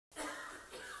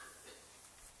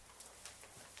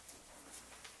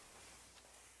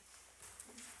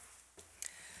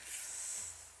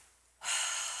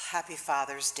Happy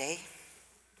Father's Day.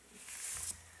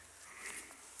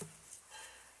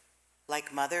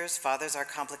 Like mothers, fathers are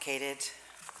complicated.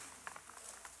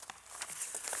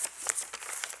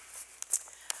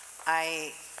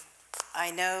 I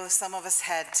know some of us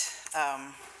had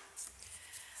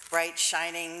bright,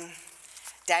 shining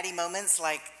daddy moments,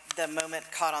 like the moment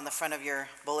caught on the front of your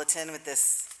bulletin with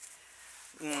this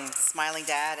smiling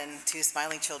dad and two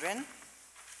smiling children.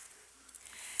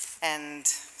 And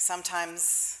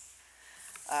sometimes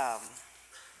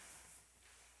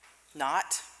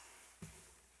not.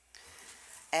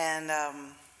 And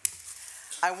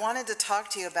I wanted to talk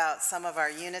to you about some of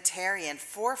our Unitarian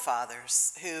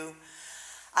forefathers who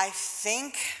I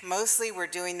think mostly were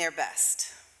doing their best.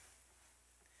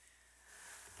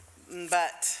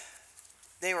 But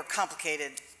they were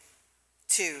complicated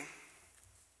too,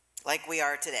 like we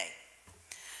are today.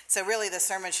 So really the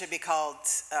sermon should be called,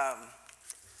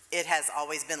 It Has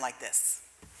Always Been Like This.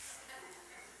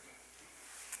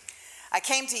 I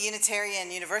came to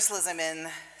Unitarian Universalism in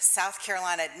South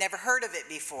Carolina. I'd never heard of it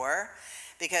before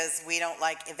because we don't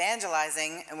like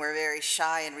evangelizing and we're very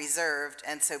shy and reserved,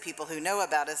 and so people who know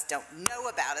about us don't know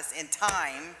about us in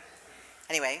time.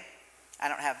 Anyway, I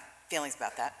don't have feelings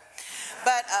about that.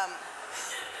 But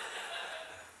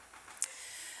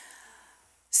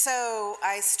so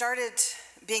I started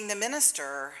being the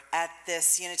minister at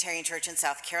this Unitarian church in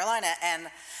South Carolina, and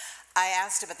I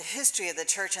asked about the history of the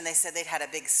church, and they said they'd had a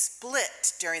big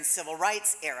split during the civil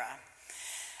rights era.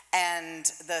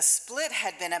 And the split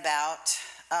had been about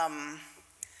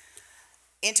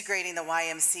integrating the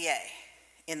YMCA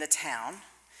in the town.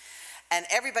 And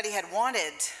everybody had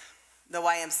wanted the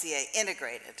YMCA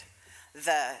integrated.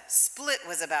 The split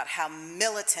was about how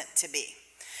militant to be.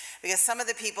 Because some of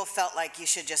the people felt like you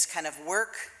should just kind of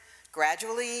work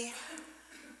gradually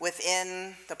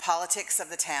within the politics of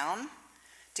the town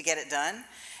to get it done.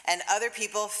 And other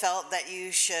people felt that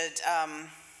you should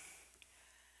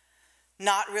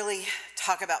not really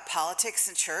talk about politics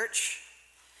in church.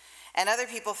 And other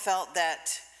people felt that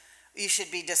you should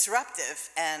be disruptive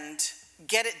and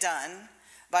get it done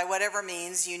by whatever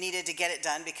means you needed to get it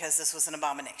done because this was an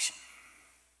abomination.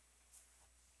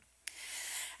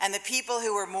 And the people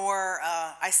who were more,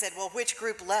 I said, well, which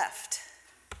group left?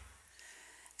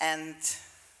 And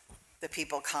the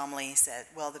people calmly said,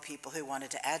 well, the people who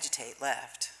wanted to agitate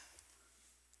left.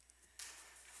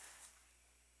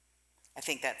 I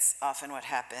think that's often what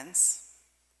happens.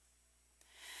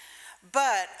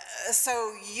 But,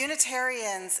 so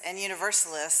Unitarians and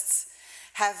Universalists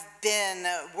have been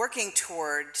working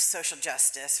toward social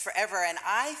justice forever, and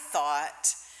I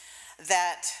thought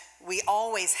that we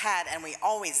always had and we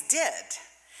always did.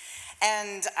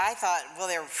 And I thought, well,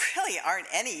 there really aren't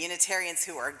any Unitarians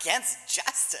who are against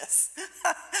justice.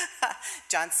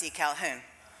 John C. Calhoun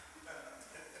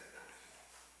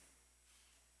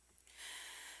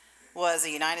was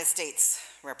a United States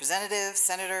representative,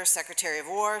 senator, secretary of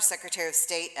war, secretary of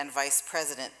state, and vice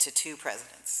president to two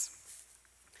presidents.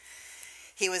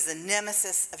 He was the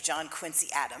nemesis of John Quincy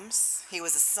Adams. He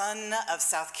was a son of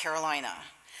South Carolina.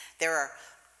 There are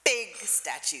big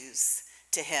statues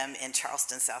to him in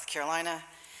Charleston, South Carolina,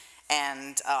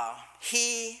 and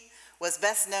he was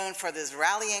best known for those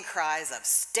rallying cries of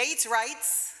states'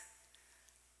 rights,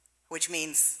 which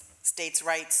means states'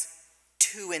 rights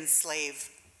to enslave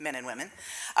men and women,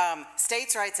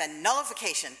 states' rights and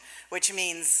nullification, which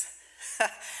means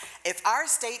if our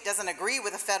state doesn't agree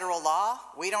with a federal law,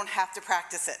 we don't have to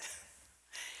practice it.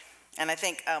 And I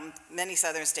think many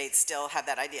southern states still have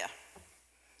that idea.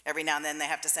 Every now and then they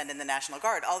have to send in the National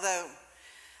Guard, although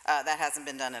that hasn't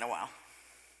been done in a while.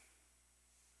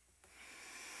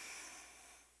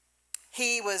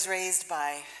 He was raised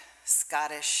by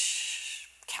Scottish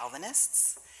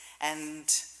Calvinists and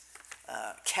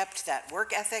kept that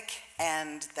work ethic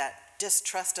and that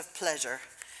distrust of pleasure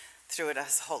through it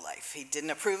his whole life. He didn't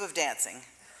approve of dancing,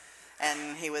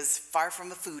 and he was far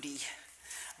from a foodie,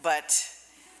 but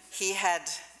he had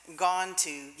gone to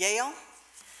Yale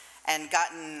and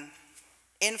gotten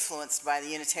influenced by the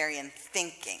Unitarian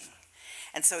thinking,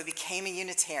 and so he became a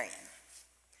Unitarian.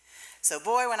 So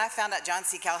boy, when I found out John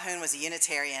C. Calhoun was a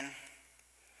Unitarian,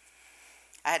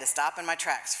 I had to stop in my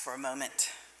tracks for a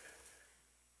moment.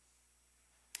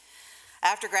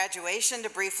 After graduation,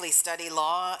 to briefly study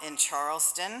law in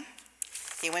Charleston,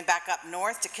 he went back up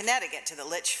north to Connecticut to the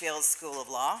Litchfield School of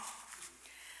Law.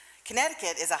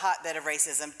 Connecticut is a hotbed of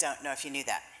racism. Don't know if you knew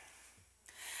that.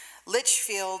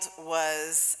 Litchfield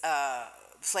was a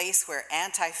place where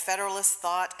anti-federalist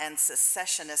thought and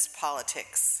secessionist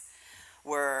politics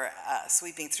were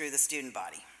sweeping through the student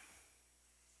body.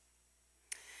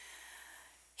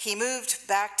 He moved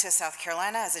back to South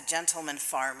Carolina as a gentleman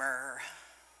farmer,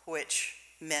 which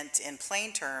meant in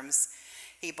plain terms,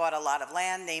 he bought a lot of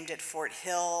land, named it Fort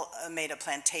Hill, made a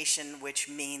plantation, which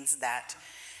means that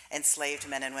enslaved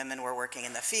men and women were working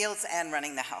in the fields and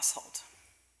running the household.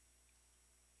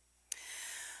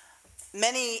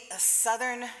 Many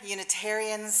Southern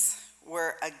Unitarians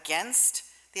were against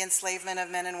the enslavement of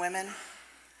men and women,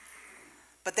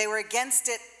 but they were against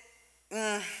it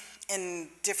in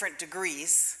different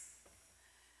degrees.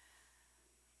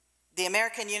 The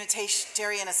American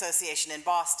Unitarian Association in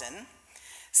Boston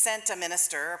sent a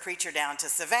minister, a preacher, down to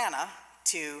Savannah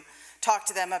to talk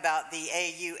to them about the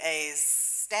AUA's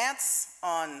stance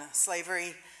on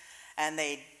slavery, and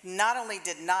they not only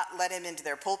did not let him into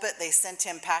their pulpit, they sent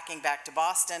him packing back to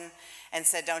Boston and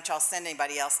said, "Don't y'all send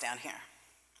anybody else down here."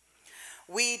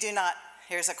 We do not,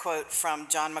 here's a quote from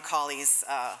John Macaulay's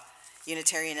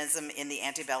Unitarianism in the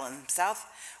Antebellum South,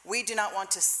 "We do not want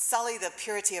to sully the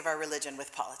purity of our religion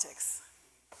with politics."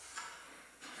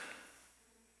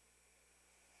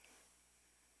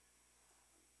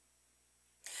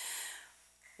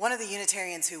 One of the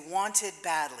Unitarians who wanted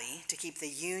badly to keep the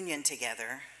Union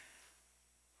together,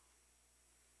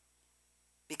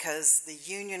 because the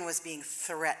Union was being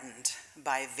threatened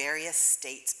by various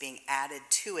states being added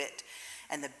to it,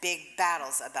 and the big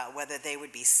battles about whether they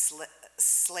would be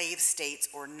slave states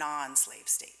or non-slave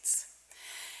states.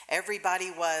 Everybody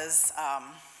was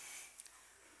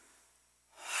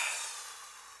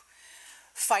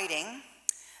fighting.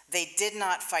 They did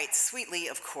not fight sweetly,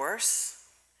 of course.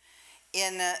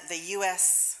 In the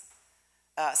U.S.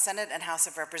 Senate and House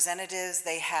of Representatives,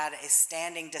 they had a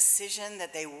standing decision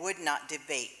that they would not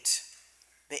debate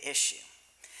the issue.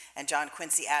 And John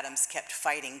Quincy Adams kept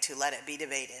fighting to let it be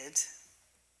debated.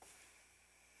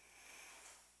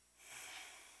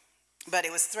 But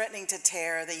it was threatening to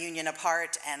tear the Union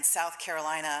apart, and South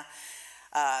Carolina,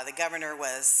 the governor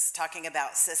was talking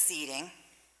about seceding.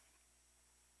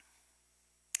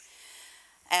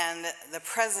 And the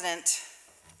president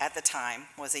at the time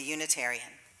was a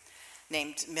Unitarian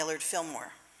named Millard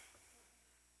Fillmore.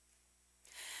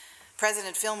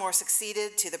 President Fillmore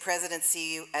succeeded to the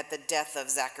presidency at the death of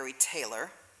Zachary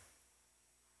Taylor.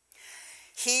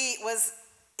 He was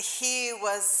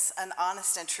an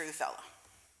honest and true fellow,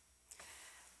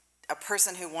 a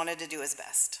person who wanted to do his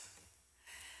best.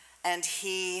 And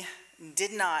he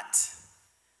did not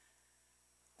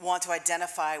want to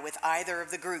identify with either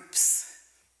of the groups.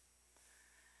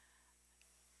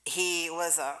 He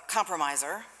was a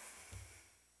compromiser,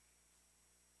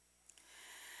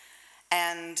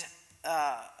 and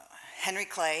Henry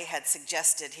Clay had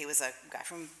suggested, he was a guy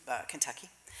from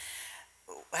Kentucky,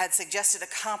 had suggested a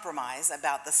compromise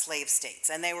about the slave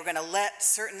states, and they were going to let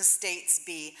certain states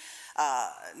be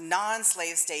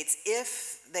non-slave states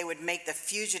if they would make the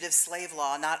fugitive slave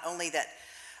law not only that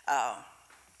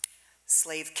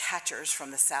slave catchers from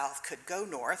the South could go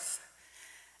north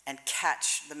and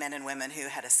catch the men and women who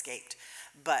had escaped,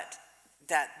 but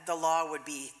that the law would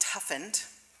be toughened,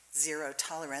 zero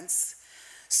tolerance,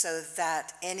 so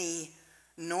that any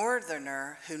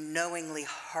northerner who knowingly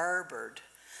harbored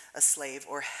a slave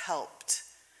or helped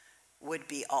would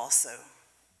be also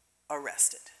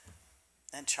arrested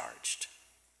and charged.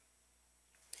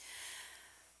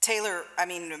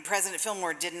 President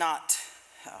Fillmore did not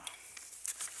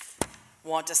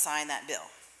want to sign that bill.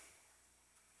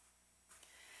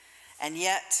 And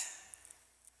yet,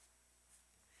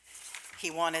 he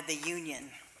wanted the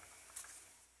Union.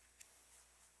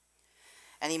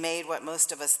 And he made what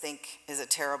most of us think is a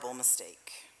terrible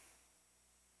mistake.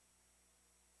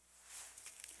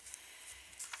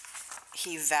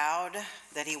 He vowed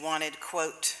that he wanted,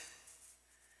 quote,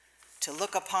 "to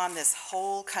look upon this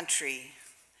whole country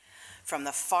from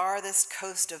the farthest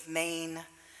coast of Maine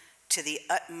to the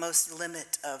utmost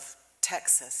limit of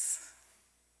Texas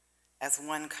as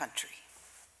one country."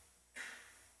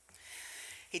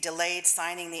 He delayed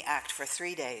signing the act for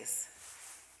 3 days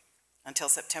until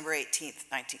September 18th,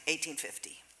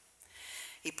 1850.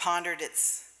 He pondered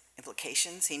its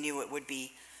implications. He knew it would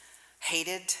be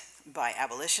hated by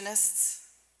abolitionists,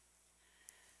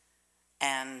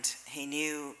 and he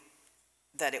knew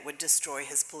that it would destroy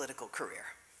his political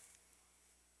career.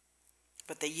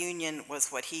 But the Union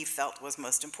was what he felt was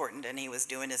most important, and he was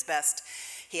doing his best.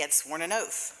 He had sworn an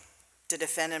oath to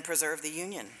defend and preserve the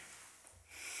Union.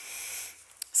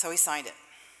 So he signed it.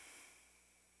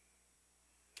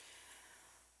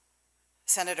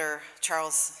 Senator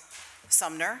Charles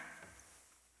Sumner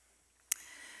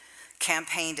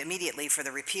campaigned immediately for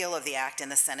the repeal of the act in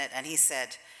the Senate, and he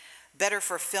said, "Better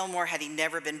for Fillmore had he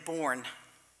never been born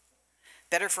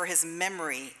Better for his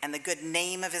memory and the good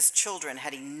name of his children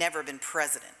had he never been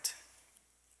president.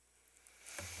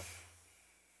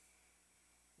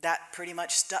 That pretty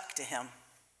much stuck to him.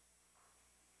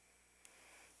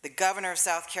 The governor of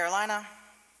South Carolina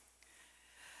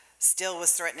still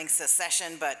was threatening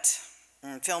secession, but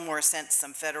Fillmore sent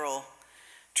some federal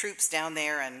troops down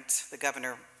there and the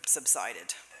governor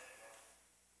subsided.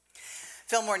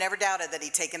 Fillmore never doubted that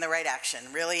he'd taken the right action,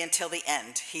 really until the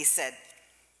end. He said,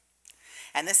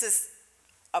 and this is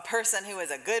a person who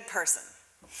is a good person,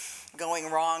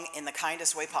 going wrong in the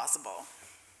kindest way possible.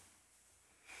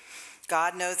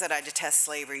 God knows that I detest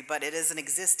slavery, but it is an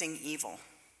existing evil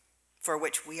for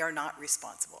which we are not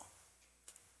responsible.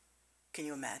 Can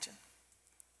you imagine?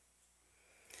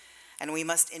 And we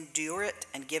must endure it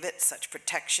and give it such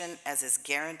protection as is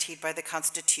guaranteed by the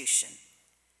Constitution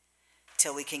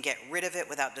till we can get rid of it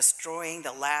without destroying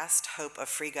the last hope of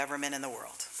free government in the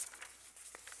world.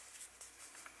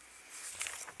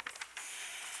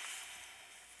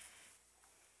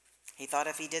 He thought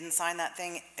if he didn't sign that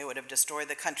thing, it would have destroyed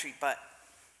the country, but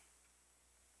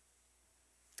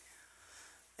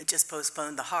it just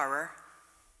postponed the horror,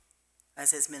 as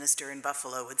his minister in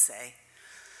Buffalo would say.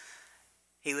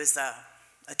 He was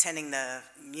attending the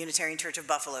Unitarian Church of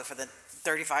Buffalo for the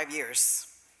 35 years.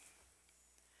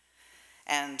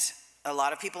 And a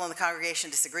lot of people in the congregation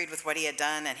disagreed with what he had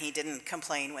done, and he didn't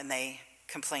complain when they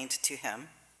complained to him.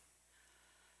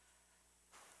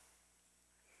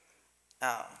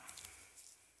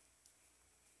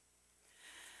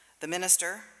 The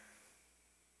minister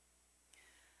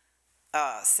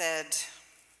said,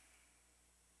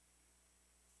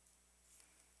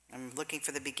 I'm looking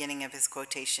for the beginning of his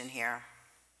quotation here.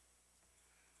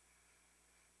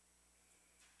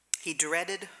 He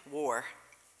dreaded war.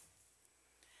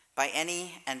 By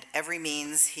any and every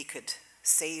means he could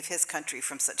save his country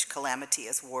from such calamity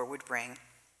as war would bring.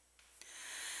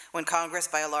 When Congress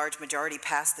by a large majority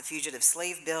passed the Fugitive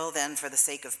Slave Bill, then for the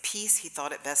sake of peace he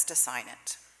thought it best to sign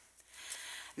it.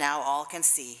 Now all can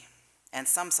see, and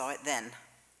some saw it then,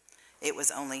 it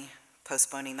was only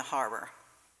postponing the horror.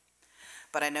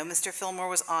 But I know Mr. Fillmore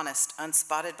was honest,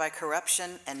 unspotted by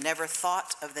corruption, and never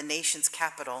thought of the nation's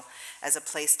capital as a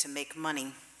place to make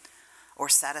money or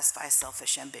satisfy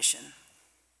selfish ambition.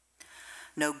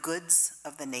 No goods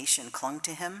of the nation clung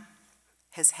to him.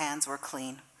 His hands were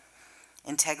clean.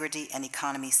 Integrity and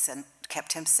economy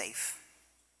kept him safe.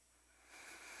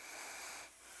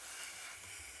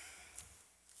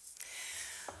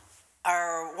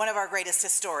 One of our greatest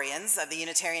historians of the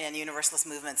Unitarian and Universalist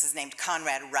movements is named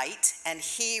Conrad Wright, and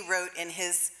he wrote in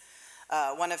his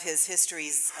one of his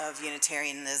histories of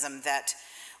Unitarianism that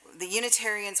the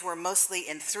Unitarians were mostly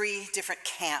in three different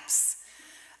camps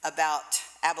about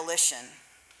abolition.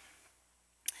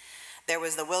 There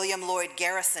was the William Lloyd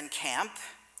Garrison camp,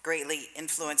 greatly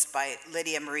influenced by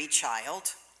Lydia Marie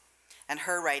Child and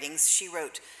her writings. She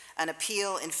wrote an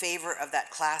appeal in favor of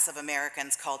that class of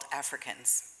Americans called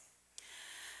Africans.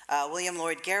 William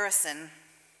Lloyd Garrison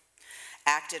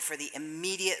acted for the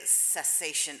immediate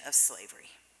cessation of slavery.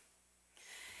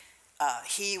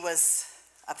 He was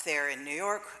up there in New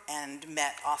York and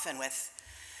met often with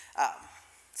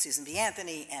Susan B.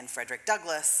 Anthony and Frederick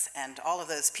Douglass and all of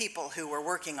those people who were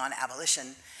working on abolition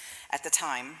at the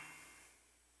time.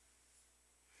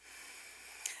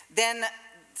 Then,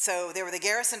 so there were the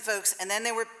Garrison folks, and then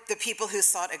there were the people who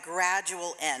sought a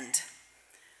gradual end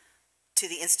to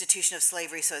the institution of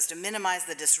slavery so as to minimize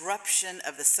the disruption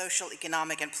of the social,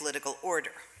 economic, and political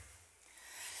order.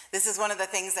 This is one of the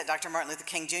things that Dr. Martin Luther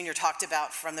King Jr. talked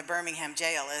about from the Birmingham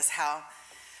jail, is how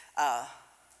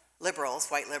liberals,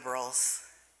 white liberals,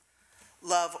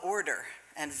 love order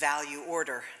and value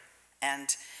order,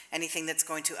 and anything that's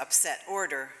going to upset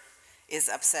order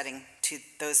is upsetting to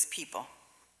those people.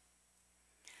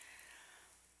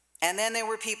 And then there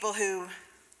were people who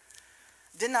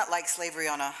did not like slavery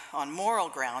on moral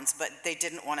grounds, but they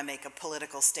didn't want to make a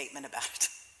political statement about it.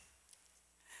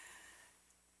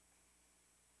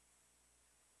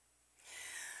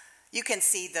 You can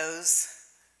see those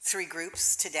three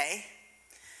groups today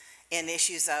in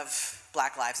issues of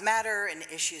Black Lives Matter, in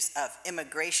issues of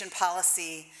immigration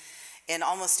policy, in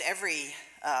almost every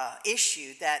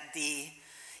issue that the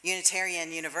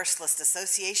Unitarian Universalist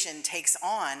Association takes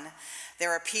on.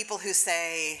 There are people who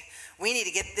say, we need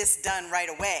to get this done right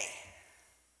away.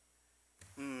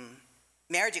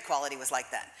 Marriage equality was like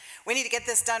that. We need to get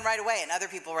this done right away. And other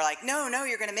people were like, no,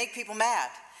 you're going to make people mad.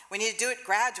 We need to do it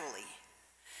gradually.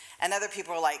 And other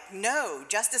people were like, no,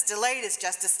 justice delayed is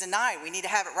justice denied. We need to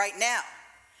have it right now.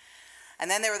 And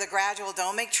then there were the gradual,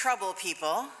 don't make trouble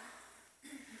people.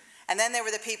 And then there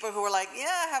were the people who were like,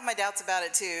 yeah, I have my doubts about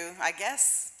it too. I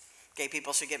guess gay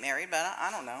people should get married, but I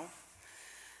don't know.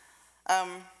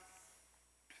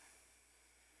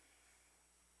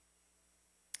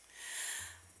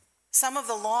 Some of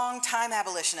the long-time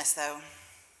abolitionists, though,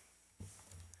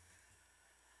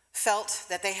 felt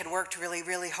that they had worked really,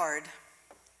 really hard.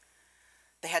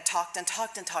 They had talked and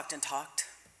talked and talked and talked.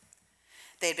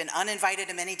 They had been uninvited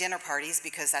to many dinner parties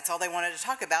because that's all they wanted to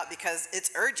talk about, because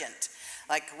it's urgent.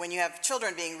 Like when you have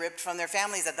children being ripped from their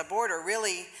families at the border,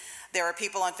 really, there are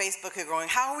people on Facebook who are going,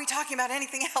 how are we talking about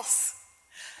anything else?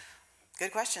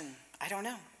 Good question. I don't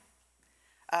know.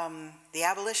 The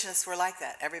abolitionists were like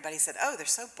that. Everybody said, oh, they're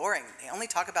so boring. They only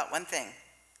talk about one thing.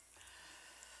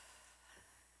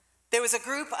 There was a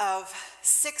group of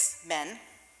 6 men,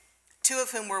 2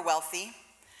 of whom were wealthy,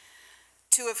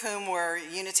 2 of whom were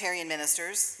Unitarian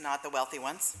ministers, not the wealthy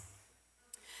ones,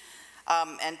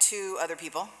 and 2 other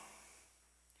people,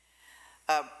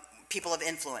 people of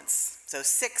influence. So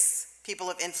 6 people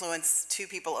of influence, 2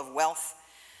 people of wealth,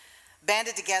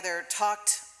 banded together,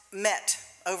 talked, met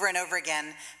over and over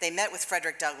again. They met with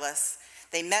Frederick Douglass.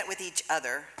 They met with each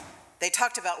other. They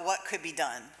talked about what could be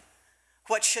done,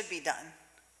 what should be done.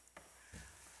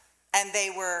 And they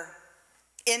were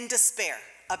in despair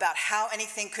about how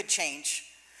anything could change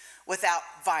without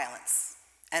violence.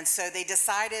 And so they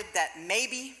decided that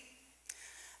maybe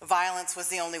violence was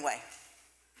the only way.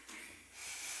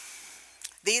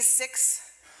 These 6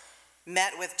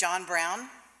 met with John Brown,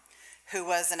 who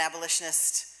was an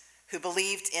abolitionist who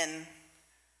believed in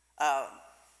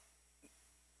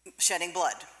shedding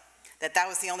blood, that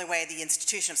was the only way the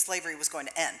institution of slavery was going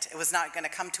to end. It was not going to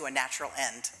come to a natural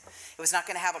end. It was not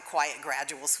going to have a quiet,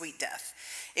 gradual, sweet death.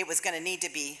 It was going to need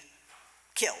to be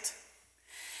killed.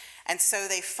 And so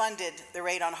they funded the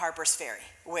raid on Harper's Ferry,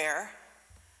 where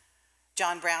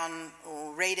John Brown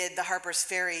raided the Harper's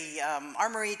Ferry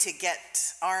armory to get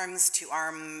arms to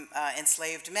arm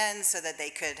enslaved men so that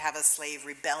they could have a slave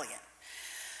rebellion.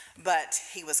 But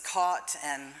he was caught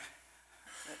and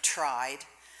tried.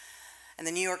 And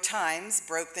the New York Times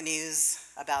broke the news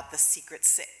about the Secret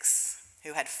 6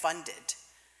 who had funded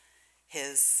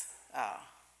his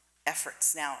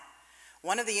efforts. Now,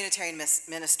 one of the Unitarian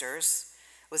ministers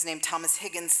was named Thomas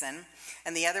Higginson,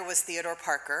 and the other was Theodore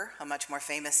Parker, a much more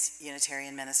famous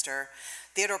Unitarian minister.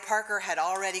 Theodore Parker had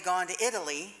already gone to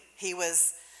Italy. He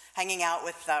was hanging out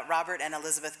with Robert and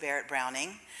Elizabeth Barrett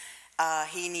Browning.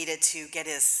 He needed to get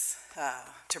his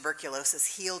tuberculosis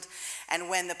healed, and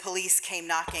when the police came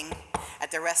knocking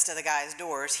at the rest of the guys'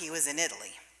 doors, he was in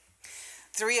Italy.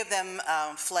 3 of them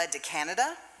fled to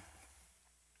Canada.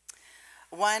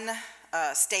 1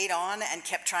 stayed on and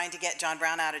kept trying to get John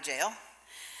Brown out of jail.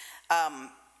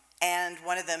 And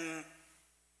one of them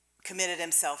committed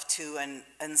himself to an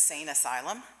insane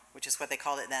asylum, which is what they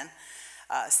called it then,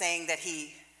 saying that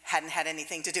he hadn't had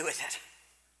anything to do with it.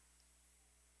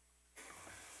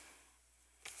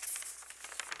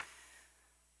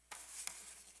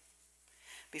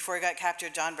 Before he got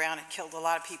captured, John Brown had killed a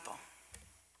lot of people.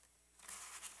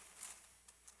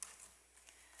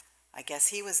 I guess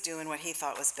he was doing what he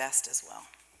thought was best as well.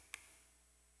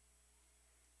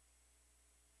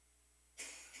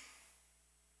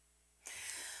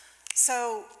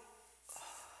 So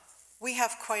we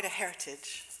have quite a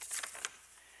heritage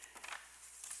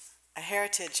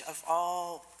of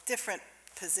all different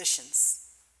positions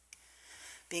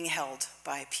being held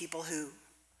by people who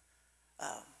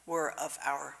were of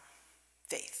our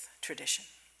faith tradition.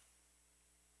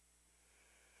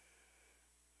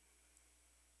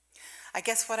 I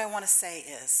guess what I want to say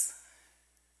is,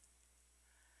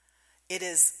 it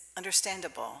is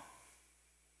understandable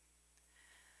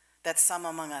that some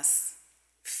among us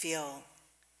feel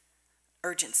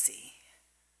urgency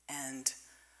and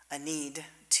a need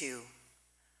to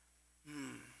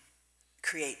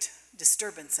create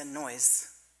disturbance and noise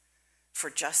for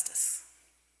justice.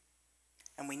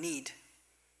 And we need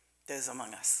those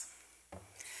among us.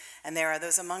 And there are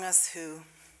those among us who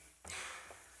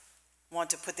want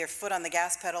to put their foot on the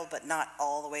gas pedal, but not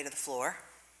all the way to the floor,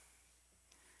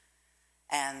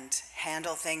 and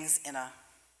handle things in a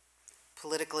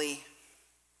politically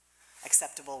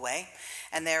acceptable way.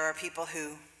 And there are people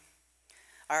who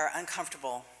are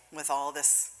uncomfortable with all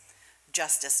this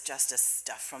justice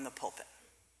stuff from the pulpit.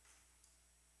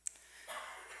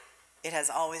 It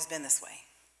has always been this way.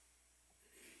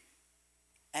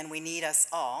 And we need us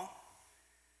all.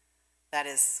 That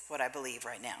is what I believe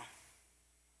right now.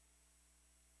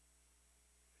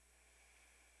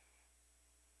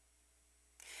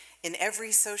 In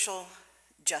every social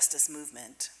justice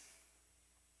movement,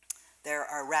 there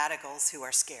are radicals who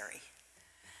are scary,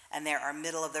 and there are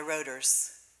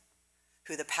middle-of-the-roaders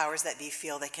who the powers that be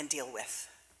feel they can deal with.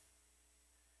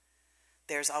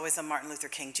 There's always a Martin Luther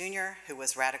King Jr. who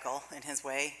was radical in his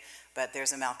way, but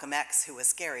there's a Malcolm X who was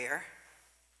scarier.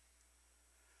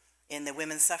 In the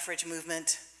women's suffrage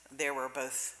movement, there were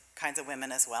both kinds of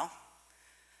women as well.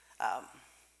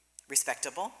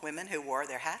 Respectable women who wore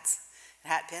their hats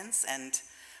and hat pins, and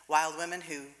wild women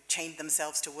who chained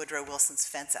themselves to Woodrow Wilson's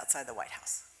fence outside the White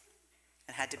House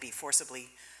and had to be forcibly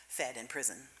fed in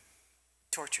prison,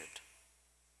 tortured.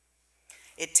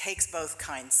 It takes both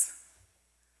kinds.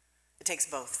 It takes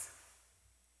both.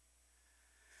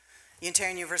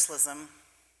 Unitarian Universalism,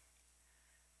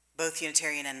 both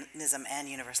Unitarianism and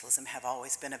Universalism have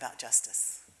always been about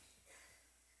justice.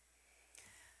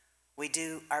 We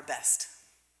do our best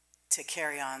to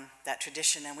carry on that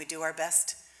tradition, and we do our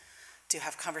best to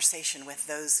have conversation with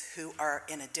those who are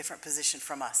in a different position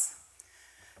from us,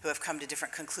 who have come to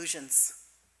different conclusions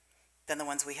than the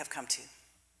ones we have come to.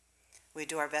 We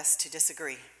do our best to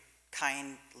disagree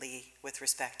kindly, with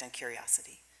respect and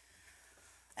curiosity,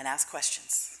 and ask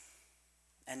questions,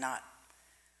 and not,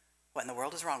 what in the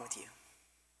world is wrong with you?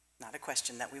 Not a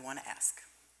question that we want to ask.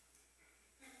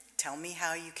 Tell me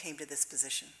how you came to this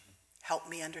position. Help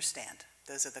me understand.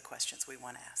 Those are the questions we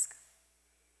want to ask.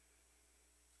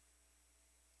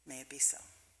 May it be so.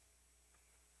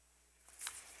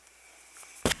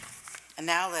 And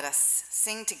now let us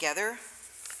sing together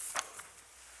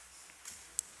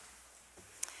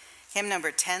hymn number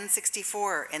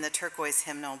 1064 in the turquoise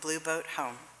hymnal, Blue Boat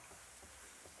Home.